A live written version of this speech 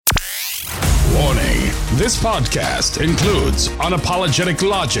This podcast includes unapologetic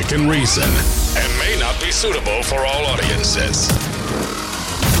logic and reason and may not be suitable for all audiences.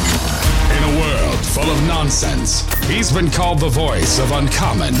 In a world full of nonsense, he's been called the voice of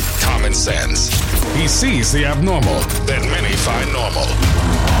uncommon common sense. He sees the abnormal that many find normal.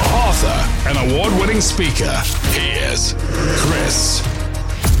 Author and award-winning speaker, he is Chris.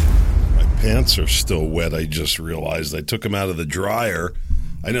 My pants are still wet, I just realized. I took them out of the dryer.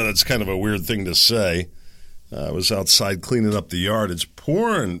 I know that's kind of a weird thing to say. I was outside cleaning up the yard. It's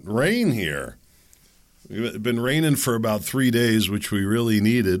pouring rain here. It's been raining for about 3 days, which we really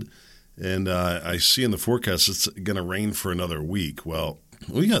needed. And I see in the forecast it's going to rain for another week. Well,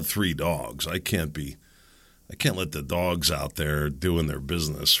 we got 3 dogs. I can't let the dogs out there doing their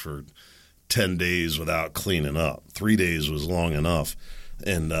business for 10 days without cleaning up. 3 days was long enough.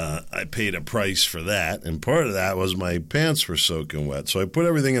 And I paid a price for that. And part of that was my pants were soaking wet. So I put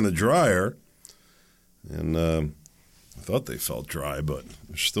everything in the dryer. And I thought they felt dry, but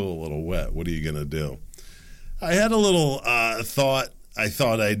they're still a little wet. What are you going to do? I had a little thought. I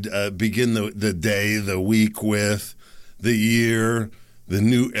thought I'd begin the day, the week with, the year, the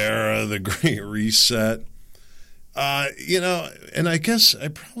new era, the Great Reset. And I guess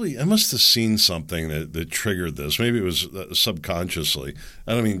I must have seen something that triggered this. Maybe it was subconsciously.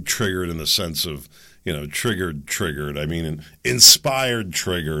 I don't mean triggered in the sense of, triggered. I mean inspired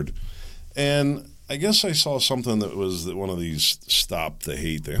triggered. And I guess I saw something that was one of these Stop the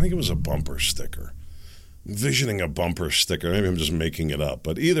Hate thing. I think it was a bumper sticker. Envisioning a bumper sticker. Maybe I'm just making it up.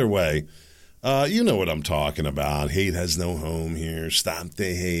 But either way, you know what I'm talking about. Hate has no home here. Stop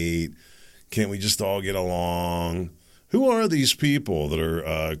the hate. Can't we just all get along? Who are these people that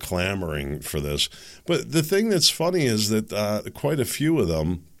are clamoring for this? But the thing that's funny is that quite a few of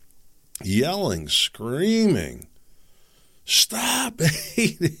them yelling, screaming, stop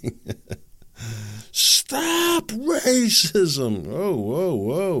hating. Stop racism.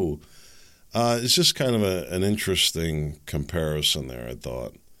 Whoa. It's just kind of an interesting comparison there, I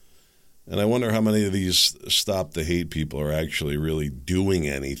thought. And I wonder how many of these Stop the Hate people are actually really doing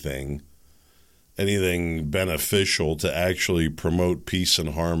anything beneficial to actually promote peace and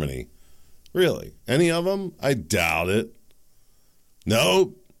harmony. Really? Any of them? I doubt it.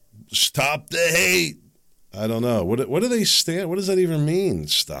 Nope. Stop the hate. I don't know. What do they stand? What does that even mean,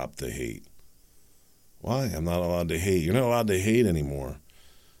 stop the hate? Why? I'm not allowed to hate. You're not allowed to hate anymore.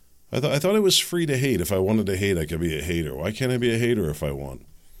 I thought it was free to hate. If I wanted to hate, I could be a hater. Why can't I be a hater if I want?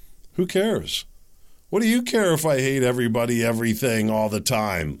 Who cares? What do you care if I hate everybody, everything, all the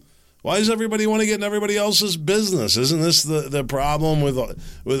time? Why does everybody want to get in everybody else's business? Isn't this the problem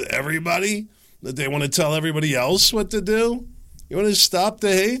with everybody? That they want to tell everybody else what to do? You want to stop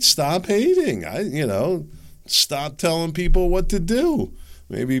the hate? Stop hating. Stop telling people what to do.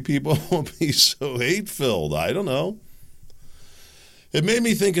 Maybe people won't be so hate-filled. I don't know. It made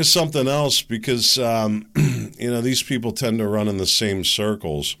me think of something else because, these people tend to run in the same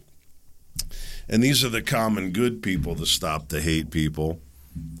circles. And these are the common good people, the Stop the Hate people.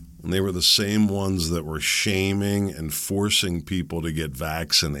 And they were the same ones that were shaming and forcing people to get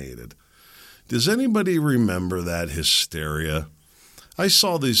vaccinated. Does anybody remember that hysteria? I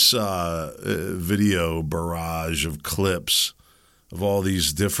saw this video barrage of clips of all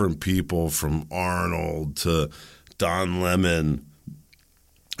these different people from Arnold to Don Lemon.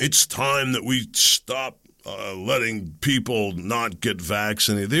 It's time that we stop letting people not get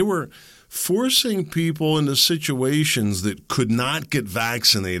vaccinated. They were forcing people into situations that could not get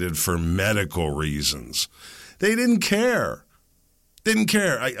vaccinated for medical reasons. They didn't care.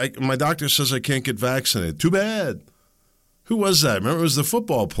 My doctor says I can't get vaccinated. Too bad. Who was that? Remember, it was the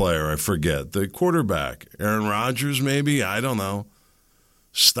football player, I forget. The quarterback. Aaron Rodgers, maybe? I don't know.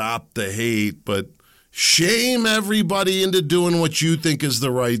 Stop the hate, but shame everybody into doing what you think is the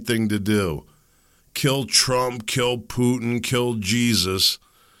right thing to do. Kill Trump, kill Putin, kill Jesus,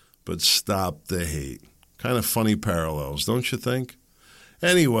 but stop the hate. Kind of funny parallels, don't you think?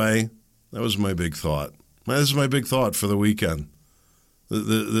 Anyway, that was my big thought. This is my big thought for the weekend.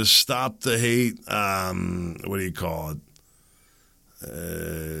 The stop the hate, what do you call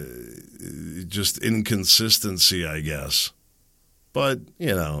it? Just inconsistency, I guess. But,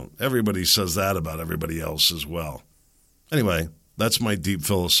 everybody says that about everybody else as well. Anyway, that's my deep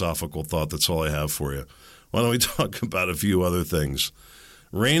philosophical thought. That's all I have for you. Why don't we talk about a few other things?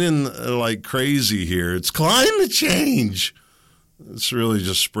 Raining like crazy here. It's climate change. It's really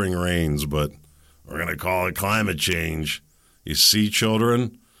just spring rains, but we're going to call it climate change. You see,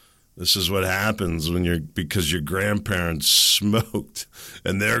 children, this is what happens because your grandparents smoked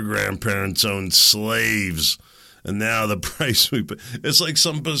and their grandparents owned slaves. And now the price we pay, it's like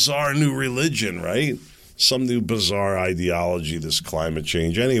some bizarre new religion, right? some new bizarre ideology, this climate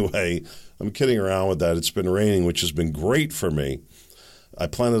change. Anyway, I'm kidding around with that. It's been raining, which has been great for me. I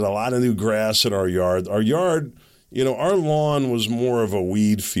planted a lot of new grass in our yard. Our yard, our lawn was more of a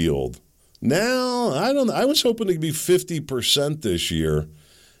weed field. Now, I was hoping to be 50% this year.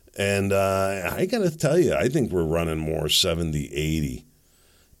 And I got to tell you, I think we're running more 70, 80.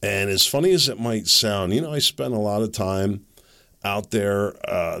 And as funny as it might sound, I spent a lot of time out there.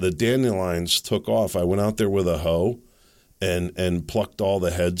 The dandelions took off. I went out there with a hoe and plucked all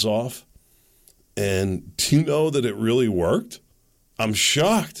the heads off. And do you know that it really worked? I'm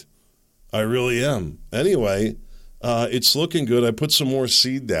shocked. I really am. Anyway, it's looking good. I put some more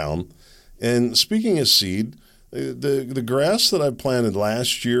seed down. And speaking of seed, the grass that I planted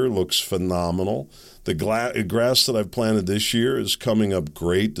last year looks phenomenal. The grass that I've planted this year is coming up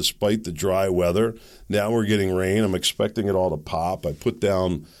great despite the dry weather. Now we're getting rain. I'm expecting it all to pop. I put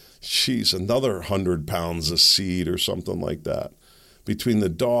down, another 100 pounds of seed or something like that. Between the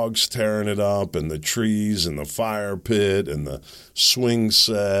dogs tearing it up and the trees and the fire pit and the swing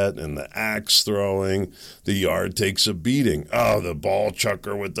set and the axe throwing, the yard takes a beating. Oh, the ball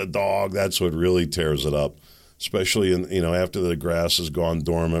chucker with the dog, that's what really tears it up, especially after the grass has gone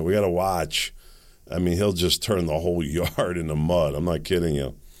dormant. We got to watch. I mean, he'll just turn the whole yard into mud. I'm not kidding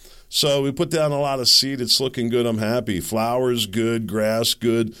you. So we put down a lot of seed. It's looking good. I'm happy. Flowers good, grass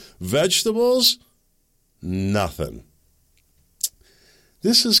good. Vegetables, nothing.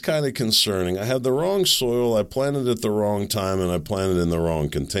 This is kind of concerning. I had the wrong soil, I planted at the wrong time, and I planted in the wrong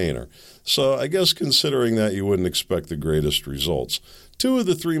container. So I guess considering that, you wouldn't expect the greatest results. 2 of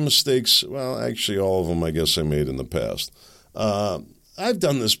the 3 mistakes, well, actually all of them I guess I made in the past. I've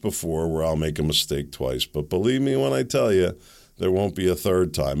done this before where I'll make a mistake twice, but believe me when I tell you, there won't be a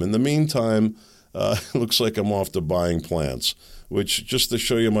third time. In the meantime, it looks like I'm off to buying plants, which just to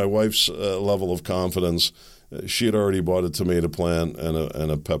show you my wife's level of confidence, she had already bought a tomato plant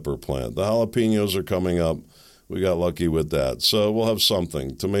and a pepper plant. The jalapenos are coming up. We got lucky with that. So we'll have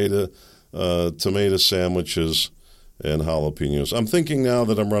something, tomato sandwiches and jalapenos. I'm thinking now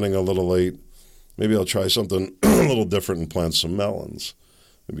that I'm running a little late, maybe I'll try something a little different and plant some melons.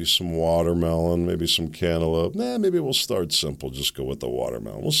 Maybe some watermelon, maybe some cantaloupe. Maybe we'll start simple, just go with the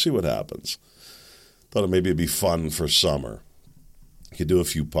watermelon. We'll see what happens. Thought maybe it'd be fun for summer. You could do a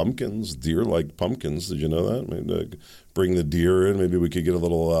few pumpkins. Deer like pumpkins. Did you know that? Maybe bring the deer in. Maybe we could get a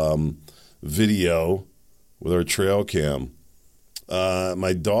little video with our trail cam.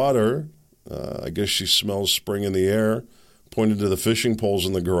 My daughter, I guess she smells spring in the air, pointed to the fishing poles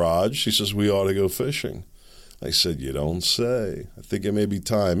in the garage. She says, we ought to go fishing. I said, you don't say. I think it may be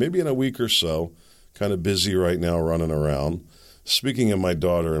time. Maybe in a week or so. Kind of busy right now running around. Speaking of my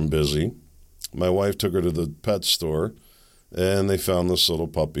daughter and busy, my wife took her to the pet store, and they found this little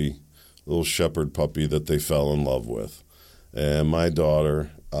puppy, little shepherd puppy that they fell in love with. And my daughter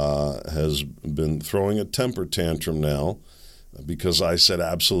has been throwing a temper tantrum now because I said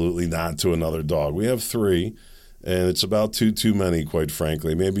absolutely not to another dog. We have 3, and it's about 2 too many, quite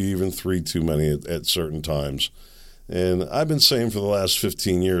frankly, maybe even 3 too many at certain times. And I've been saying for the last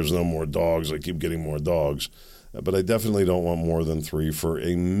 15 years, no more dogs. I keep getting more dogs. But I definitely don't want more than 3 for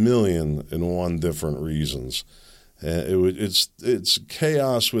 1,000,001 different reasons. It's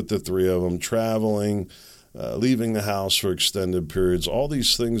chaos with the 3 of them, traveling, leaving the house for extended periods. All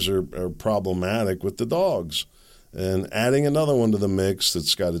these things are problematic with the dogs. And adding another one to the mix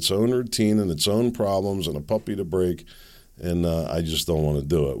that's got its own routine and its own problems and a puppy to break, and I just don't want to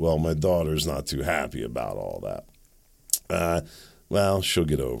do it. Well, my daughter's not too happy about all that. Well, she'll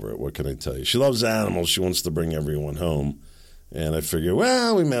get over it. What can I tell you? She loves animals. She wants to bring everyone home. And I figure,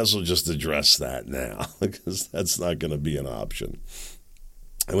 well, we may as well just address that now because that's not going to be an option.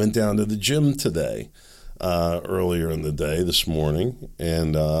 I went down to the gym today, earlier in the day this morning,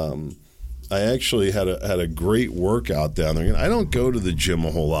 and I actually had a great workout down there. I don't go to the gym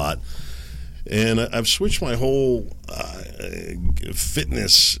a whole lot, and I've switched my whole health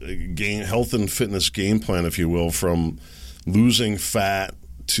and fitness game plan, if you will, from losing fat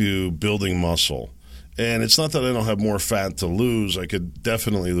to building muscle. And it's not that I don't have more fat to lose. I could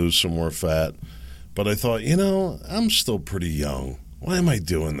definitely lose some more fat. But I thought, I'm still pretty young. Why am I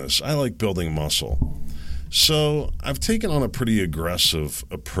doing this? I like building muscle. So I've taken on a pretty aggressive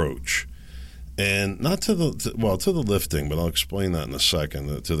approach. And not to the lifting, but I'll explain that in a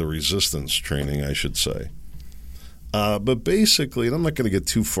second, to the resistance training, I should say. But basically, and I'm not going to get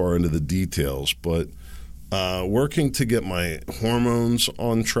too far into the details, but working to get my hormones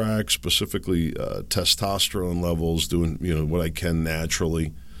on track, specifically testosterone levels, doing what I can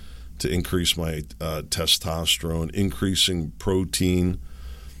naturally to increase my testosterone, increasing protein,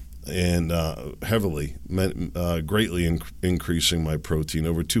 and heavily, greatly increasing my protein,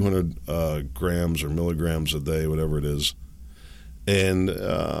 over 200 grams or milligrams a day, whatever it is, and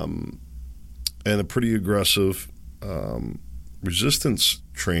a pretty aggressive resistance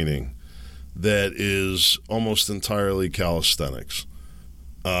training that is almost entirely calisthenics,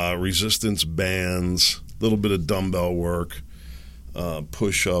 resistance bands, a little bit of dumbbell work,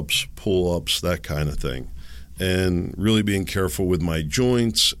 push-ups, pull-ups, that kind of thing. And really being careful with my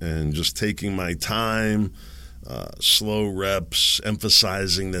joints and just taking my time, slow reps,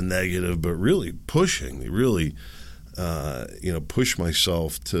 emphasizing the negative, but really pushing, really, push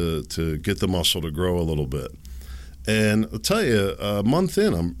myself to get the muscle to grow a little bit. And I'll tell you, a month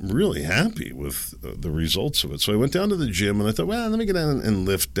in, I'm really happy with the results of it. So I went down to the gym and I thought, well, let me get down and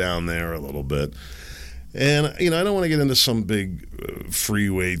lift down there a little bit. And, I don't want to get into some big free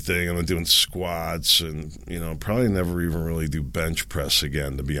weight thing. I'm doing squats and, probably never even really do bench press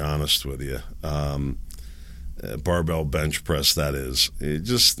again, to be honest with you. Barbell bench press, that is.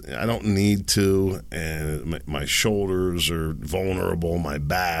 I don't need to. And my shoulders are vulnerable, my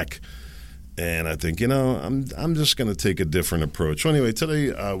back. And I think, I'm just going to take a different approach. So anyway,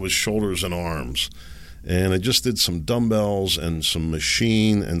 today was shoulders and arms. And I just did some dumbbells and some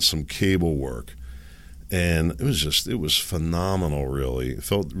machine and some cable work. And it was phenomenal, really. It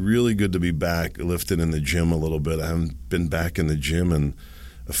felt really good to be back, lifted in the gym a little bit. I haven't been back in the gym in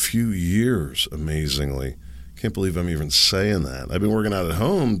a few years, amazingly. Can't believe I'm even saying that. I've been working out at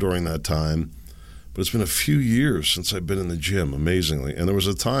home during that time, but it's been a few years since I've been in the gym, amazingly. And there was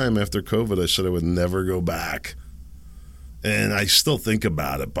a time after COVID I said I would never go back. And I still think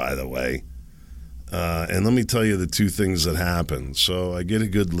about it, by the way. And let me tell you the two things that happen. So I get a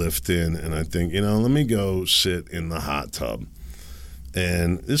good lift in, and I think, let me go sit in the hot tub.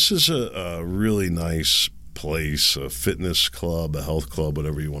 And this is a really nice place, a fitness club, a health club,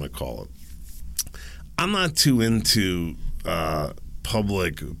 whatever you want to call it. I'm not too into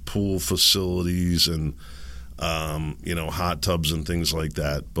public pool facilities and, hot tubs and things like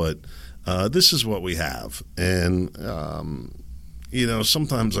that. But this is what we have. And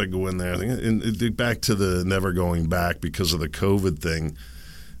sometimes I go in there, and back to the never going back because of the COVID thing.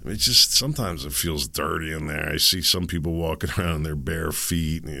 It's just sometimes it feels dirty in there. I see some people walking around in their bare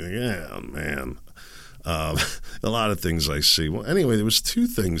feet, and you're like, man. A lot of things I see. Well, anyway, there was two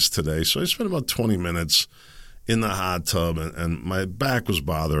things today. So I spent about 20 minutes in the hot tub, and my back was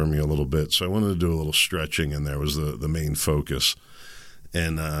bothering me a little bit. So I wanted to do a little stretching, and there was the main focus.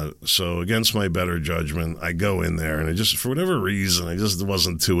 And so against my better judgment, I go in there, and I just, for whatever reason, I just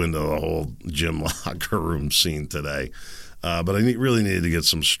wasn't too into the whole gym locker room scene today. But I really needed to get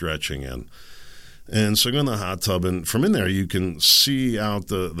some stretching in. And so I go in the hot tub, and from in there, you can see out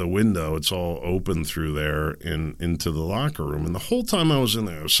the window. It's all open through there into the locker room. And the whole time I was in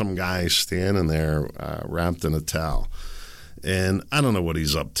there, there was some guy standing there wrapped in a towel. And I don't know what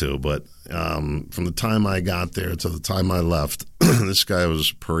he's up to, but from the time I got there to the time I left, this guy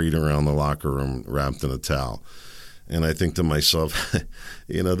was parading around the locker room wrapped in a towel. And I think to myself,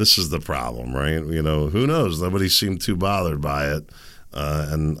 this is the problem, right? Who knows? Nobody seemed too bothered by it.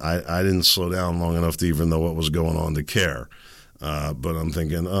 And I didn't slow down long enough to even know what was going on to care. But I'm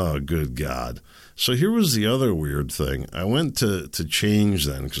thinking, oh, good God. So here was the other weird thing. I went to change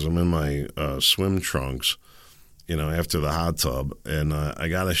then because I'm in my swim trunks, after the hot tub. And I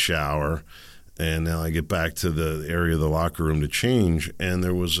got a shower. And now I get back to the area of the locker room to change. And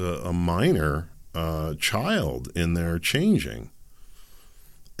there was a minor child in there changing.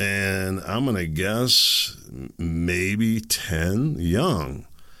 And I'm going to guess maybe 10, young.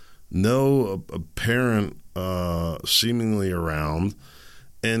 No parent seemingly around.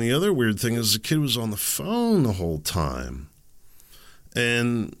 And the other weird thing is the kid was on the phone the whole time.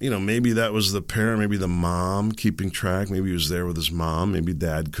 And, maybe that was the parent, maybe the mom keeping track. Maybe he was there with his mom. Maybe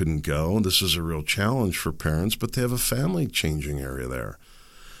dad couldn't go. This is a real challenge for parents, but they have a family changing area there.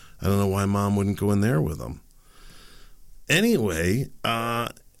 I don't know why mom wouldn't go in there with them. Anyway,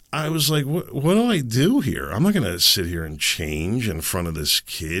 I was like, what do I do here? I'm not going to sit here and change in front of this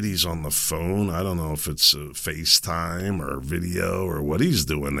kid. He's on the phone. I don't know if it's FaceTime or video or what he's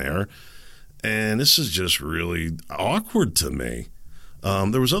doing there. And this is just really awkward to me.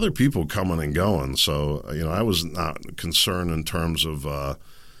 There was other people coming and going. So, I was not concerned in terms of,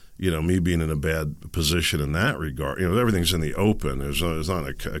 me being in a bad position in that regard. Everything's in the open. There's not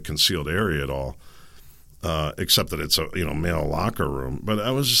a concealed area at all. Except that it's a male locker room. But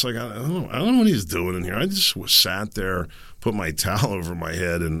I was just like, I don't know what he's doing in here. I just sat there, put my towel over my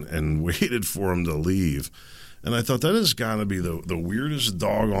head, and waited for him to leave. And I thought that has got to be the weirdest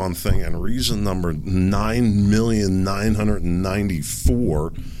doggone thing. And reason number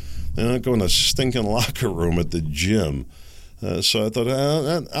 9,994 They're not going to stinking locker room at the gym. So I thought,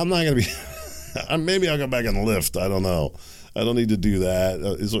 I'm not going to be, maybe I'll go back and lift. I don't know. I don't need to do that.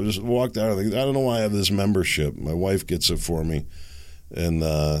 So I just walked out. I don't know why I have this membership. My wife gets it for me. And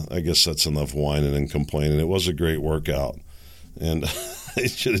I guess that's enough whining and complaining. It was a great workout. And I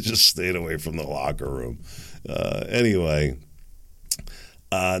should have just stayed away from the locker room. Anyway,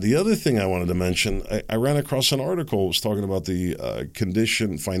 the other thing I wanted to mention, I ran across an article. It was talking about the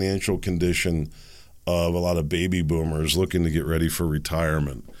financial condition of a lot of baby boomers looking to get ready for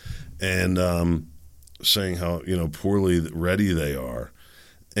retirement. And saying how, poorly ready they are.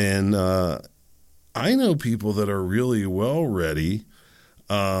 And I know people that are really well ready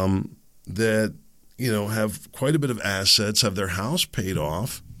that, have quite a bit of assets, have their house paid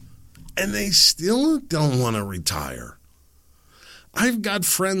off, and they still don't want to retire. I've got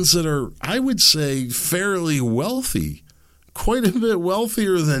friends that are, I would say, fairly wealthy, quite a bit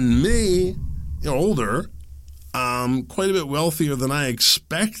wealthier than me, older, quite a bit wealthier than I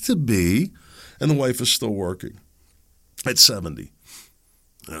expect to be, and the wife is still working at 70.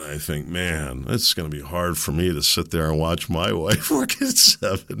 And I think, man, it's going to be hard for me to sit there and watch my wife work at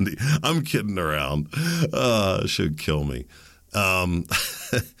 70. I'm kidding around. She'd kill me.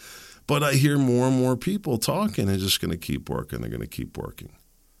 But I hear more and more people talking. They're just going to keep working. They're going to keep working.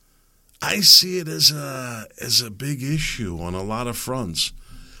 I see it as a big issue on a lot of fronts.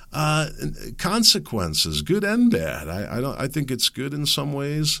 Consequences, good and bad. I think it's good in some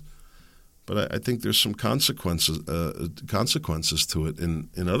ways, but I think there's some consequences to it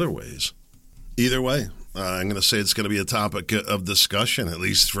in other ways. Either way, I'm going to say it's going to be a topic of discussion, at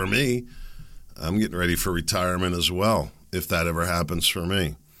least for me. I'm getting ready for retirement as well, if that ever happens for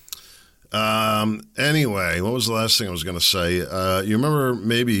me. Anyway, what was the last thing I was going to say? You remember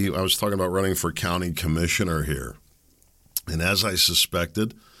maybe I was talking about running for county commissioner here. And as I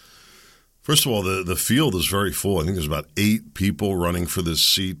suspected, first of all, the field is very full. I think there's about 8 people running for this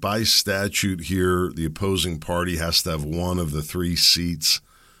seat. By statute here, the opposing party has to have one of the 3 seats.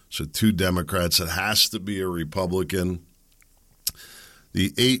 So 2 Democrats. It has to be a Republican.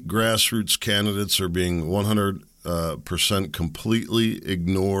 The 8 grassroots candidates are being 100% completely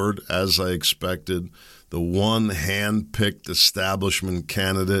ignored, as I expected. The one hand-picked establishment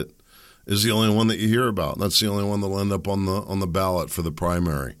candidate is the only one that you hear about. That's the only one that'll end up on the ballot for the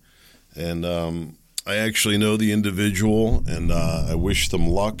primary. And I actually know the individual, and I wish them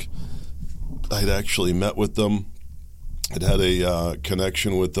luck. I'd actually met with them. I'd had a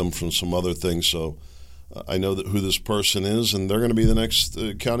connection with them from some other things, so I know who this person is, and they're going to be the next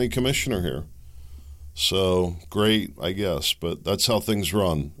county commissioner here. So great, I guess, but that's how things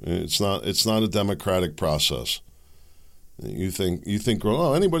run. It's not a democratic process. You think,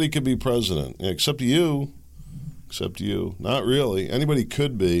 well, anybody could be president, except you. Except you. Not really. Anybody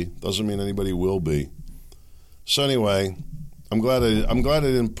could be. Doesn't mean anybody will be. So anyway, I'm glad I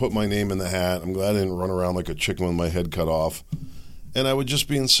didn't put my name in the hat. I'm glad I didn't run around like a chicken with my head cut off. And I would just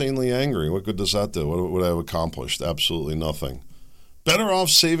be insanely angry. What good does that do? What would I have accomplished? Absolutely nothing. Better off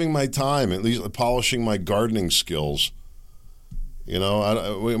saving my time, at least polishing my gardening skills.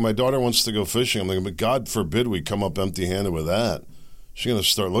 My daughter wants to go fishing. I'm like, but God forbid we come up empty-handed with that. She's going to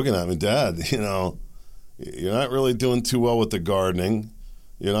start looking at me, Dad, you're not really doing too well with the gardening.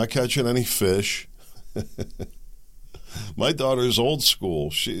 You're not catching any fish. My daughter's old school.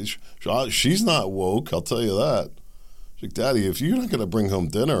 She's not woke, I'll tell you that. She's like, Daddy, if you're not going to bring home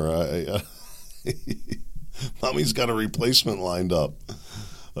dinner, Mommy's got a replacement lined up.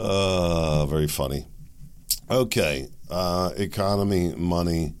 Very funny. Okay, economy,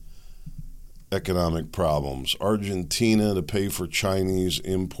 money, economic problems. Argentina to pay for Chinese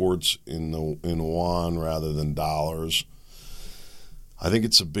imports in yuan rather than dollars. I think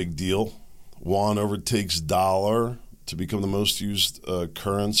it's a big deal. Yuan overtakes dollar to become the most used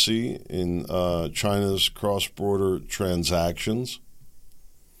currency in China's cross-border transactions.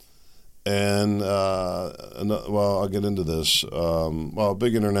 And, I'll get into this. A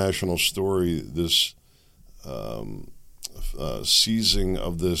big international story, this seizing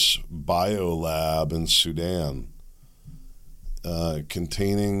of this biolab in Sudan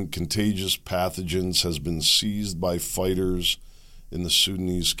containing contagious pathogens has been seized by fighters in the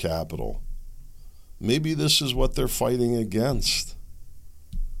Sudanese capital. Maybe this is what they're fighting against.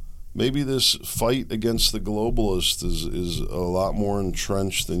 Maybe this fight against the globalists is a lot more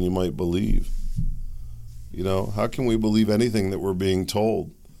entrenched than you might believe. How can we believe anything that we're being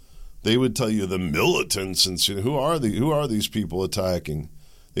told? They would tell you the militants, and who are these people attacking?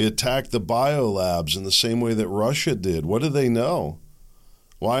 They attacked the biolabs in the same way that Russia did. What do they know?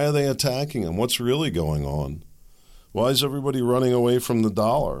 Why are they attacking them? What's really going on? Why is everybody running away from the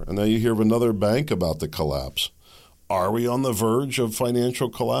dollar? And now you hear of another bank about to collapse. Are we on the verge of financial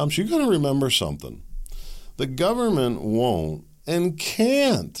collapse? You got to remember something. The government won't and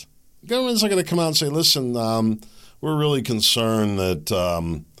can't. The government's not going to come out and say, listen, we're really concerned that,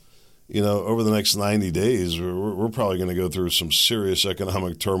 over the next 90 days, we're probably going to go through some serious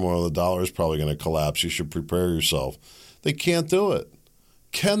economic turmoil. The dollar is probably going to collapse. You should prepare yourself. They can't do it.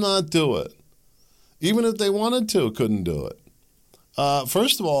 Cannot do it. Even if they wanted to, couldn't do it.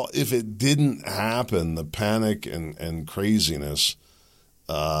 First of all, if it didn't happen, the panic and craziness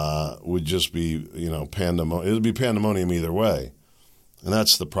would just be, pandemonium. It would be pandemonium either way. And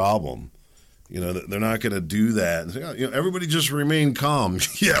that's the problem. They're not going to do that. Everybody just remain calm.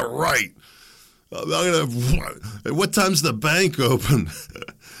 Yeah, right. What time's the bank open?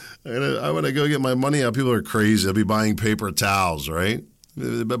 I want to go get my money out. People are crazy. They'll be buying paper towels, right?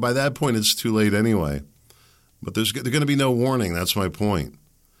 But by that point, it's too late anyway. But there's going to be no warning. That's my point.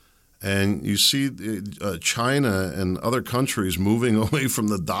 And you see China and other countries moving away from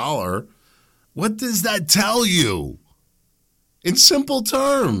the dollar. What does that tell you? In simple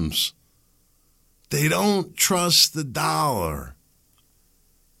terms, they don't trust the dollar.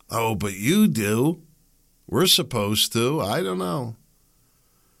 Oh, but you do. We're supposed to. I don't know.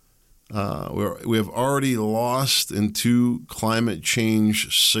 We have already lost in 2 climate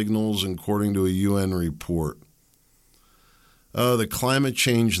change signals, according to a UN report. Oh, the climate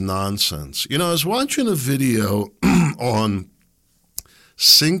change nonsense. I was watching a video on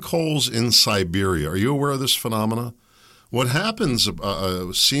sinkholes in Siberia. Are you aware of this phenomena? What happens,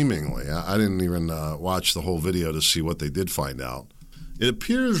 seemingly, I didn't even watch the whole video to see what they did find out. It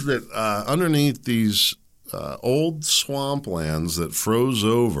appears that underneath these old swamplands that froze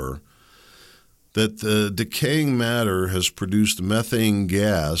over, that the decaying matter has produced methane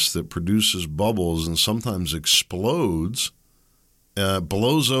gas that produces bubbles and sometimes explodes,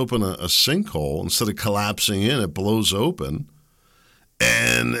 blows open a sinkhole. Instead of collapsing in, it blows open.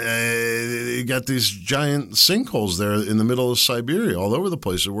 And you got these giant sinkholes there in the middle of Siberia, all over the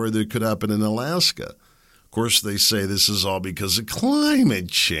place, where they could happen in Alaska. Of course, they say this is all because of climate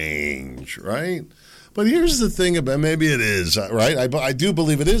change, right? But here's the thing about maybe it is, right? I do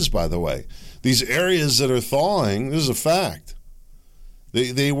believe it is, by the way. These areas that are thawing, this is a fact.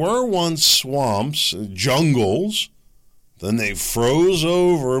 They were once swamps, jungles. Then they froze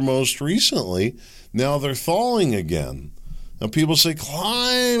over most recently. Now they're thawing again. Now people say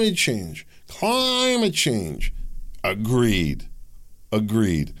climate change. Agreed.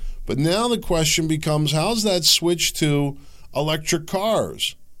 But now the question becomes, how's that switch to electric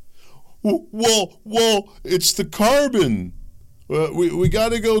cars? Well, it's the carbon. We got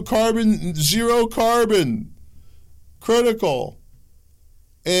to go zero carbon, critical.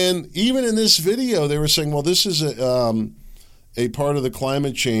 And even in this video, they were saying, well, this is a part of the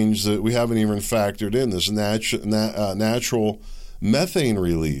climate change that we haven't even factored in, this natural methane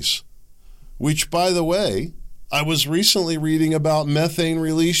release, which, by the way, I was recently reading about methane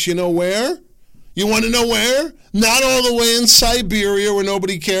release. You know where? You want to know where? Not all the way in Siberia where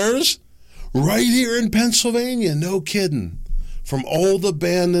nobody cares. Right here in Pennsylvania, no kidding. From old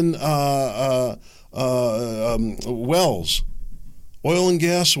abandoned wells, oil and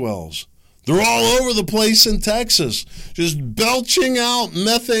gas wells. They're all over the place in Texas, just belching out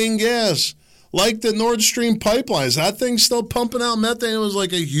methane gas, like the Nord Stream pipelines. That thing's still pumping out methane. It was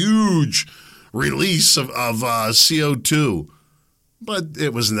like a huge release of CO2. But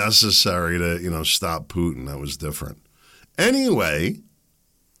it was necessary to, stop Putin. That was different. Anyway,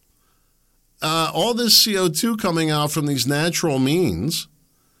 all this CO2 coming out from these natural means,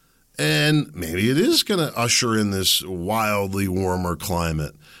 and maybe it is going to usher in this wildly warmer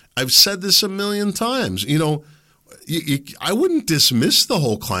climate. I've said this a million times. I wouldn't dismiss the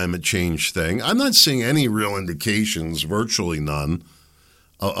whole climate change thing. I'm not seeing any real indications, virtually none,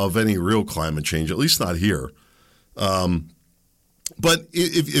 of any real climate change, at least not here. But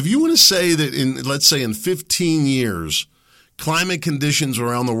if you want to say that let's say in 15 years, climate conditions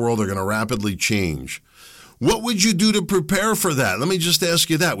around the world are going to rapidly change, what would you do to prepare for that? Let me just ask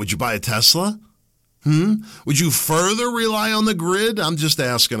you that. Would you buy a Tesla? Would you further rely on the grid? I'm just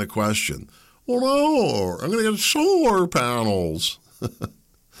asking a question. Well, no, I'm going to get solar panels. Oh,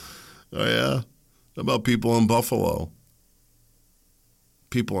 yeah? How about people in Buffalo?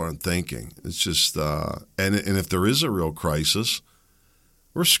 People aren't thinking. It's just, and if there is a real crisis,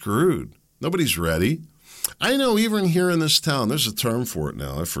 we're screwed. Nobody's ready. I know even here in this town, there's a term for it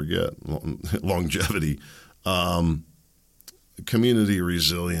now. I forget. Longevity. Community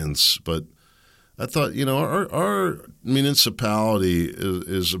resilience. But I thought, our municipality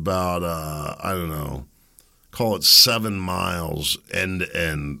is about, call it 7 miles end to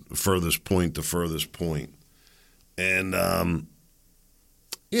end, furthest point to furthest point. And,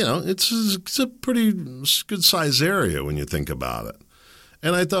 it's a pretty good size area when you think about it.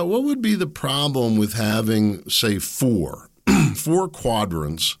 And I thought, what would be the problem with having, say, four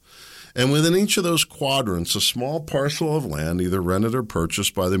quadrants, and within each of those quadrants, a small parcel of land, either rented or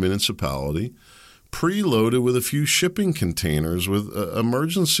purchased by the municipality, preloaded with a few shipping containers with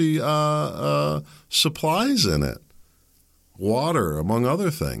emergency supplies in it, water, among other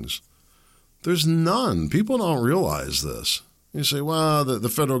things. There's none. People don't realize this. You say, well, the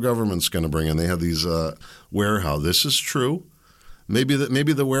federal government's going to bring in. They have these warehouses. This is true. Maybe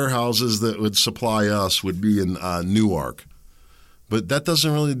the warehouses that would supply us would be in Newark. But that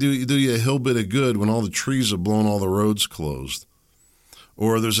doesn't really do you a hill bit of good when all the trees have blown all the roads closed.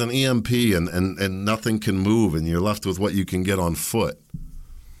 Or there's an EMP and nothing can move and you're left with what you can get on foot.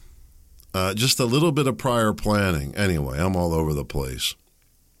 Just a little bit of prior planning. Anyway, I'm all over the place.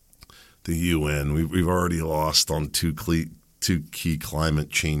 The UN, we've already lost on two key climate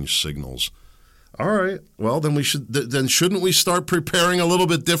change signals. All right, well, then shouldn't we start preparing a little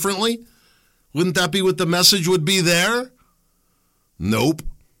bit differently? Wouldn't that be what the message would be there? Nope.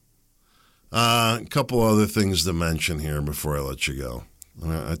 A couple other things to mention here before I let you go.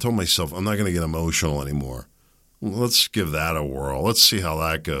 I told myself I'm not going to get emotional anymore. Let's give that a whirl. Let's see how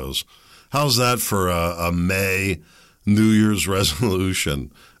that goes. How's that for a May New Year's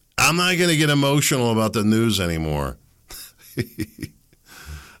resolution? I'm not going to get emotional about the news anymore.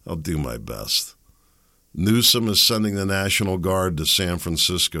 I'll do my best. Newsom is sending the National Guard to San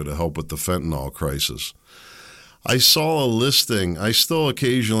Francisco to help with the fentanyl crisis. I saw a listing. I still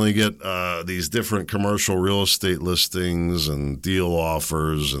occasionally get these different commercial real estate listings and deal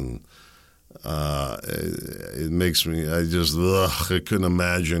offers, and it makes me, I couldn't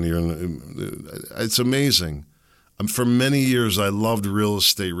imagine. It's amazing. For many years, I loved real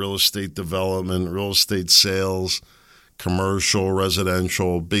estate development, real estate sales, commercial,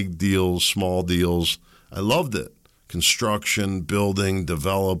 residential, big deals, small deals. I loved it. Construction, building,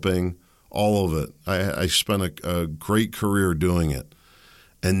 developing, all of it. I spent a great career doing it.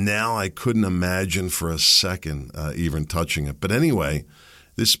 And now I couldn't imagine for a second even touching it. But anyway,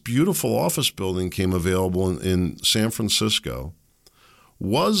 this beautiful office building came available in San Francisco,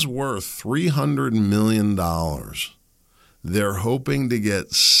 was worth $300 million. They're hoping to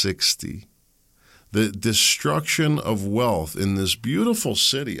get 60. The destruction of wealth in this beautiful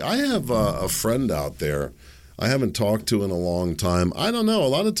city. I have a friend out there I haven't talked to in a long time. I don't know. A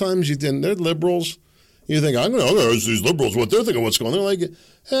lot of times they're liberals. You think, I'm going to ask these liberals what they're thinking, what's going on. They're like,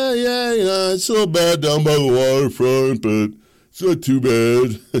 it's a little bad down by the waterfront, but it's not too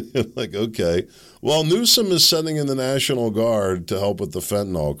bad. Like, okay. Well, Newsom is sending in the National Guard to help with the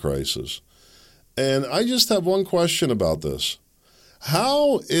fentanyl crisis. And I just have one question about this.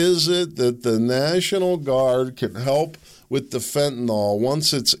 How is it that the National Guard can help with the fentanyl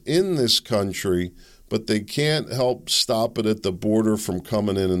once it's in this country, but they can't help stop it at the border from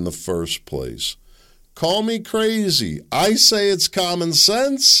coming in the first place? Call me crazy. I say it's common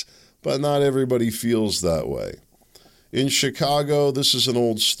sense, but not everybody feels that way. In Chicago, this is an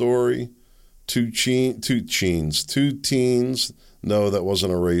old story. Two teens. No, that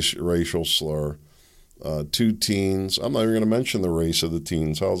wasn't a racial slur. 2 teens. I'm not even going to mention the race of the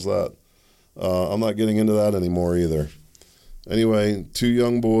teens. How's that? I'm not getting into that anymore either. Anyway, 2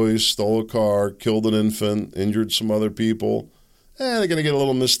 young boys stole a car, killed an infant, injured some other people. They're going to get a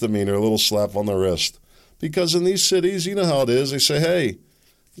little misdemeanor, a little slap on the wrist. Because in these cities, you know how it is. They say, hey,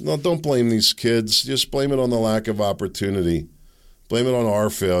 no, don't blame these kids. Just blame it on the lack of opportunity. Blame it on our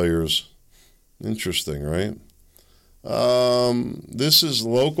failures. Interesting, right? This is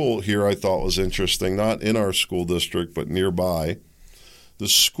local here, I thought was interesting, not in our school district, but nearby. The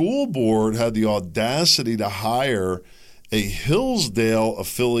school board had the audacity to hire a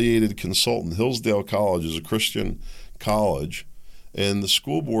Hillsdale-affiliated consultant. Hillsdale College is a Christian college, and the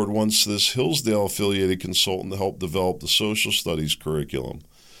school board wants this Hillsdale-affiliated consultant to help develop the social studies curriculum.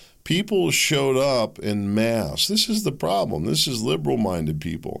 People showed up en masse. This is the problem. This is liberal-minded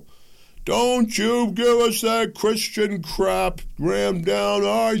people. Don't you give us that Christian crap rammed down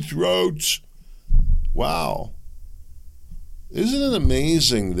our throats. Wow. Isn't it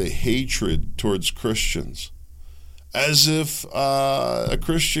amazing the hatred towards Christians? As if a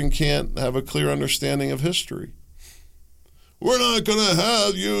Christian can't have a clear understanding of history. We're not going to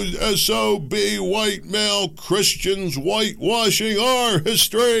have you SOB white male Christians whitewashing our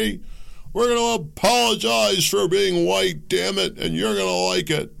history. We're going to apologize for being white, damn it, and you're going to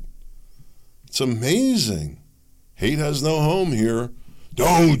like it. It's amazing. Hate has no home here.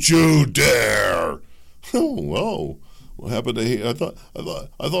 Don't you dare. Oh, whoa. What happened to hate? I thought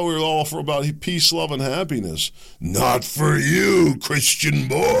we were all for about peace, love, and happiness. Not for you, Christian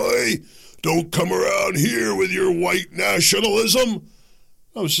boy. Don't come around here with your white nationalism.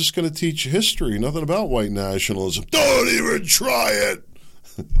 I was just going to teach history, nothing about white nationalism. Don't even try it.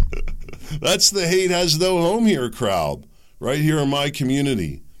 That's the hate has no home here crowd, right here in my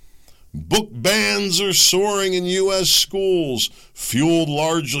community. Book bans are soaring in U.S. schools, fueled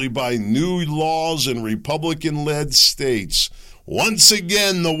largely by new laws in Republican-led states. Once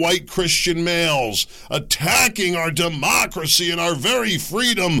again, the white Christian males attacking our democracy and our very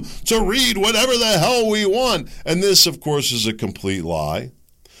freedom to read whatever the hell we want. And this, of course, is a complete lie,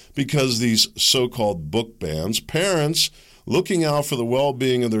 because these so-called book bans, parents looking out for the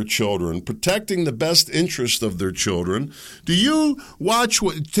well-being of their children, protecting the best interest of their children. Do you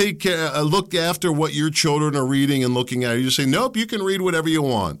look after what your children are reading and looking at? You say, nope, you can read whatever you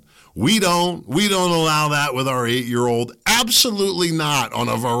want. We don't allow that with our 8-year-old. Absolutely not, on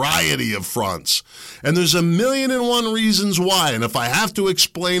a variety of fronts. And there's 1,000,001 reasons why. And if I have to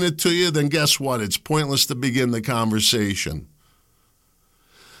explain it to you, then guess what? It's pointless to begin the conversation.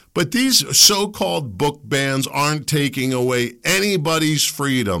 But these so-called book bans aren't taking away anybody's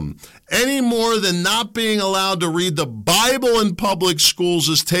freedom, any more than not being allowed to read the Bible in public schools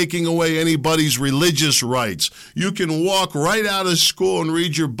is taking away anybody's religious rights. You can walk right out of school and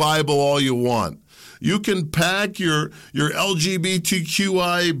read your Bible all you want. You can pack your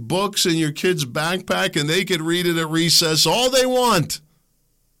LGBTQI books in your kid's backpack and they can read it at recess all they want.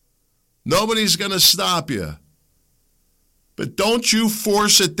 Nobody's going to stop you. But don't you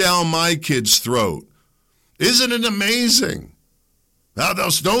force it down my kid's throat. Isn't it amazing? Now,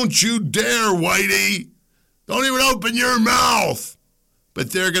 don't you dare, Whitey. Don't even open your mouth.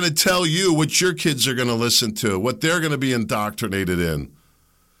 But they're going to tell you what your kids are going to listen to, what they're going to be indoctrinated in.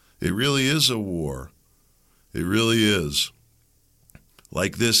 It really is a war. It really is.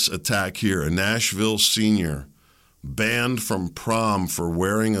 Like this attack here, a Nashville senior banned from prom for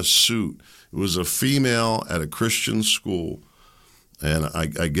wearing a suit. It was a female at a Christian school, and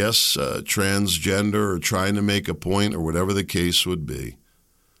I guess transgender or trying to make a point or whatever the case would be.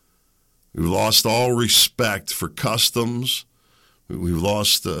 We've lost all respect for customs. We've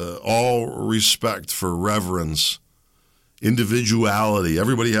lost all respect for reverence, individuality.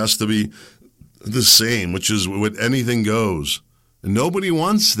 Everybody has to be the same, which is what anything goes. And nobody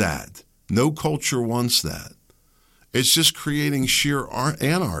wants that. No culture wants that. It's just creating sheer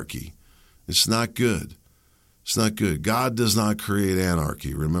anarchy. It's not good. It's not good. God does not create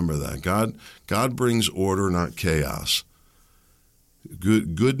anarchy. Remember that. God brings order, not chaos.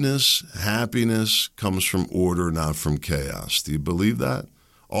 Goodness, happiness comes from order, not from chaos. Do you believe that?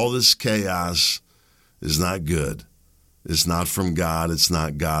 All this chaos is not good. It's not from God. It's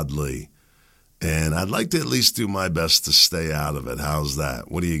not godly. And I'd like to at least do my best to stay out of it. How's that?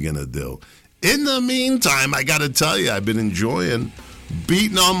 What are you going to do? In the meantime, I got to tell you, I've been enjoying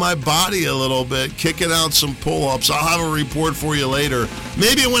beating on my body a little bit, kicking out some pull-ups. I'll have a report for you later.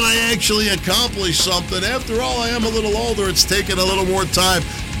 Maybe when I actually accomplish something. After all, I am a little older. It's taking a little more time.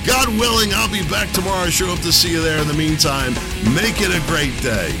 God willing, I'll be back tomorrow. I sure hope to see you there. In the meantime, make it a great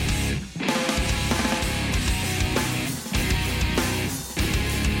day.